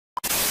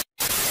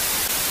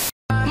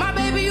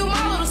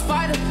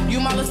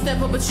call a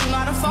stepper, but you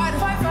not a fighter.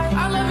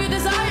 I love your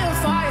desire and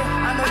fire.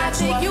 I know that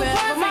you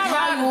perfect,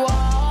 how you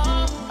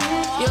are.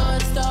 You're a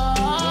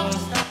star.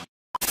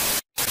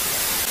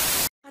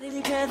 I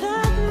didn't care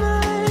that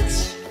much,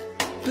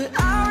 but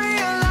I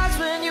realized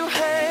when you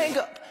hang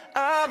up,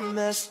 I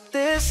messed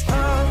this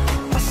up.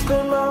 I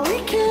spend my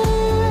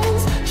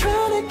weekends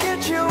trying to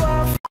get you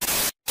off.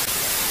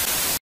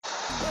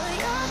 Where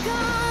you're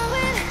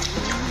going,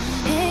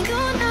 ain't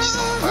gonna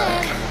know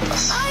that.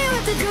 All you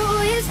have to do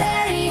is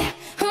stay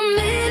a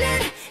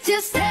minute,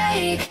 just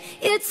take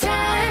your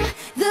time.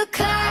 The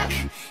clock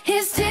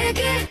is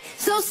ticking,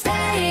 so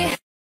stay.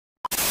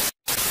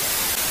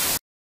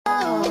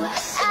 Oh,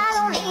 I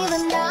don't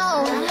even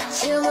know.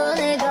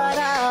 질문을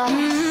걸어.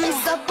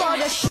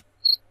 써버려.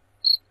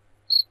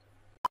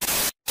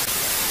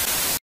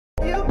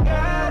 You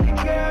got it,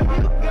 girl.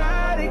 You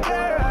got it,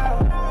 girl.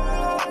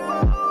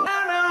 I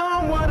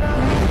don't wanna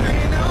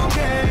play no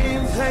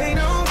games, play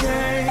no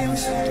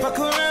games. Fuck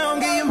around,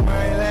 get you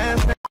my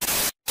last name.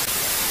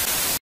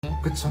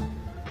 그쵸?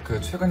 그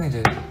최근에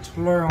이제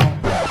철러 형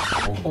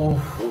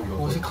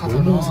어색하잖아.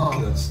 너무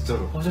어색해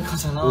진짜로.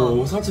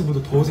 어색하잖아.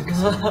 사진보다 더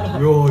어색했어.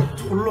 야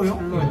철러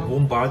형?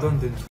 뭔 말도 안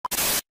되는.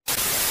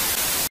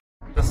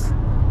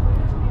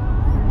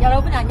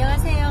 여러분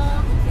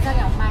안녕하세요.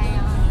 지성의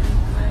엄마예요.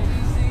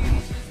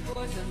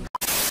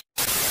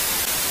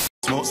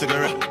 Smoke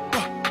cigarette.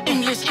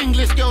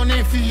 English girl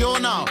named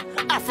Fiona.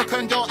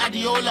 African girl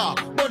Adiola.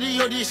 Body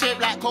yoddy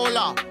shaped like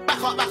cola.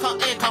 Back up,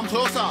 here come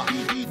closer.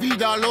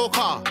 Vida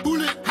loca.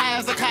 Bullet high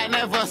as a cat,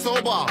 never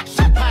sober.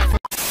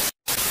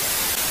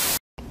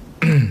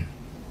 Good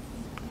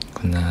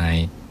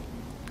night.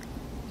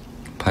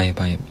 Bye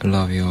bye.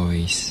 Love you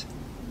always.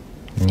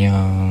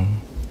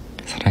 안녕.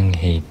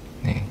 사랑해.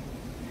 네.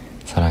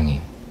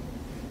 사랑해.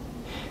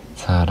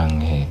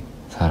 사랑해.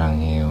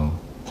 사랑해요.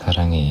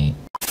 사랑해.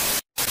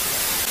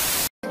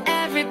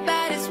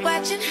 Everybody's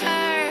watching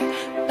her,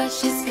 but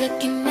she's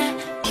looking at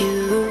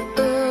you.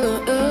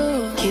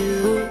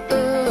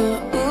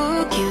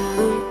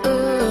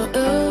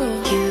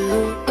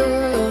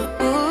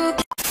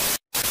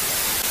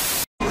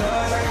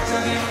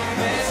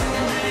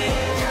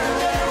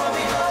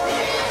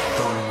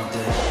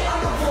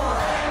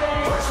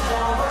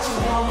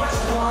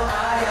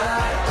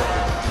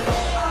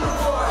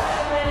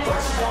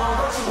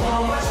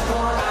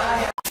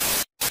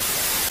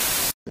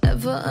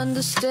 Never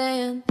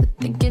understand the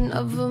thinking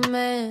of a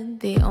man.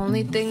 The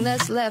only thing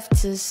that's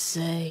left to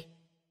say.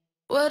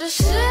 What a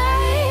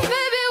shame,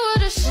 baby,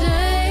 what a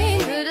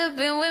shame. Could have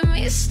been with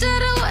me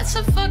instead of what's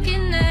her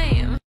fucking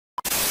name.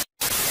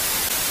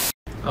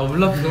 아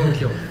울라프 너무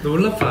귀여워. 너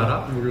울라프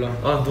알아? 몰라.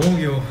 아 너무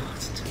귀여워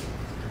진짜.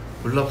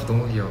 울라프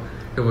너무 귀여워.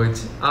 그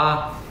뭐였지?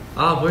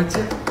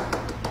 뭐였지?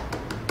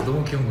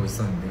 너무 귀여운 거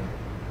있었는데.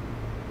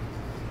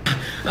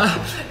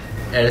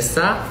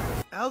 엘사?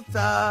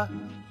 Elsa.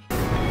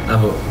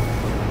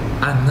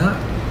 안나?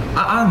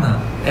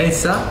 안나.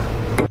 엘사?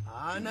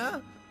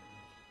 Anna.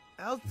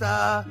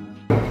 Elsa.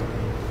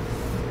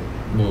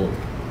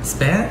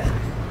 스펜?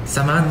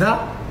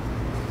 사만다?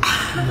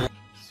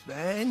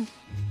 Sven.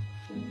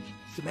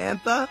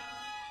 Samantha.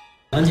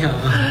 아니야.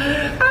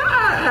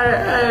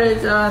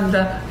 사만다.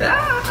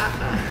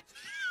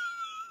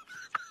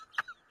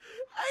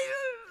 I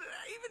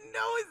don't even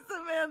know it's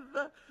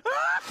Samantha.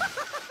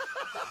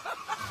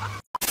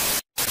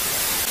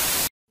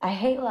 I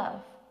hate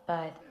love,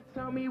 but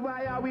Tell me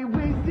why are we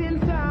wasting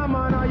time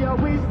on all your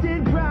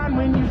wasted pride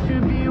when you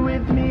should be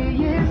with me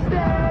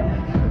instead?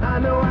 I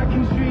know I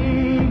can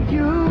treat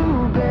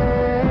you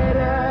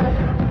better,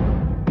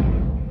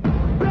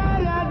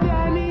 better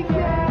than he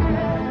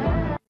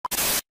can.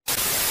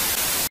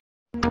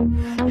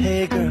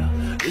 Hey girl,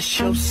 it's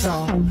your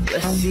song.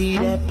 Let's see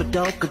that, but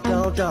don't.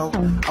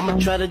 I'ma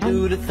try to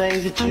do the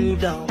things that you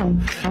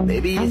don't.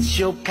 Maybe it's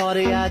your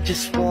party, I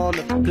just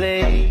wanna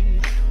play.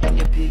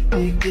 You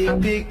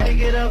pick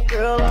it up,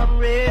 girl, I'm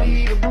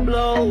ready to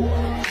blow.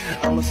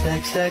 I'ma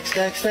stack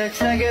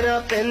it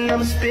up, and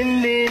I'm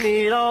spending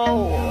it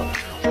all.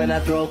 When I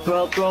throw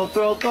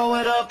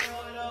it up,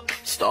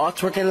 start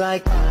twerking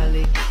like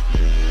Miley.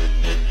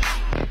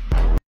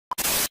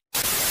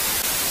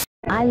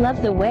 I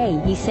love the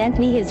way he sent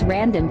me his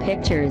random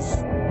pictures.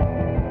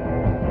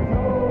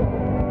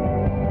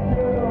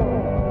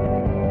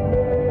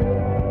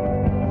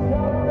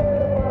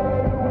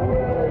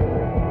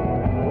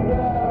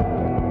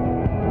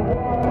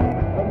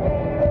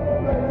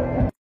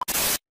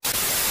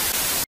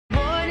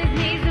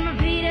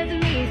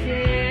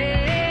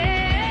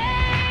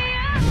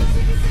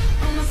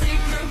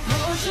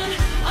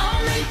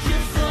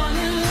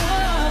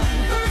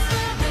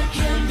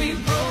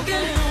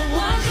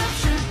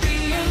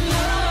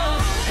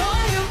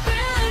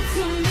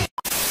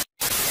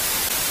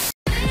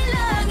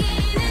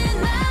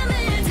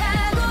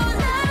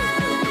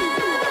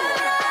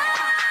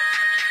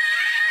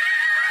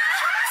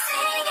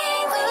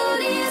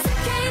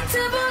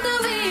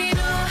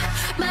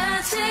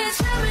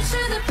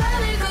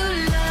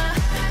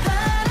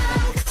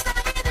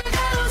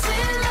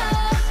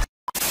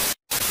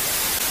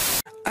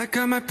 I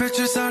got my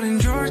pictures out in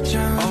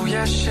Georgia. Oh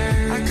yeah,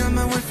 shit. I got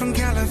my way from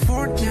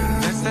California.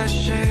 That's that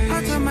shit.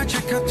 I took my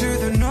chick out to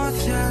the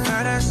north, yeah.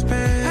 Badass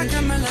bitch. I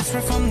got my last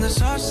right from the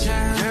source,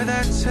 yeah. Yeah,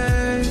 that's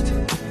it.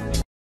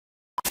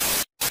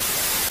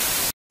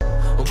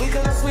 We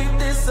gonna sweep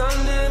this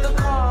under the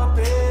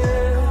carpet.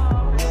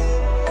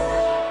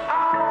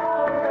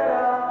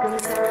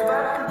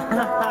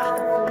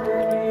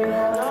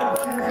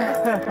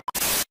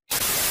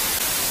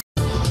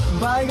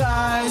 Bye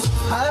guys.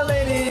 Hi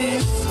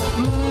ladies.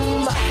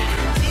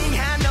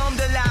 띵한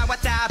놈들아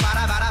왔다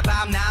바라바라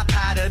밤나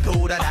팔을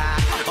돌아라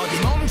어디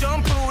몸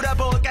좀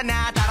풀어볼까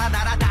나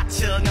달아달아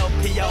다쳐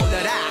높이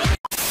올라라.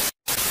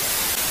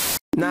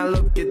 Now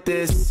look at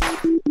this.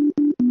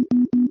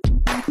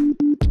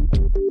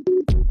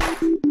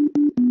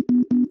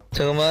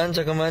 잠깐만.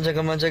 잠깐만.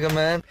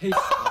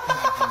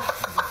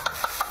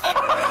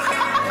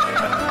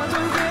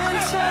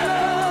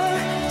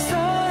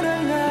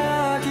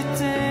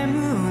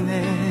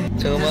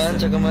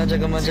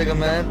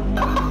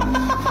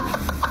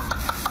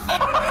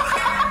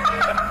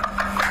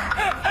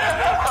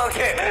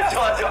 오케이,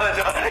 좋아.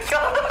 빨리.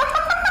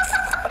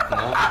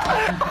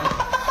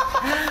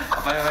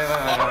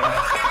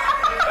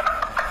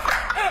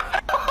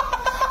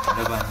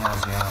 여러분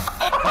안녕하세요.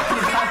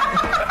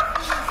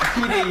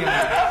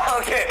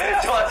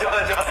 오케이, 좋아.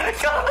 안녕하세요.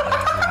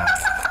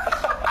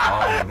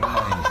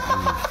 오랜만에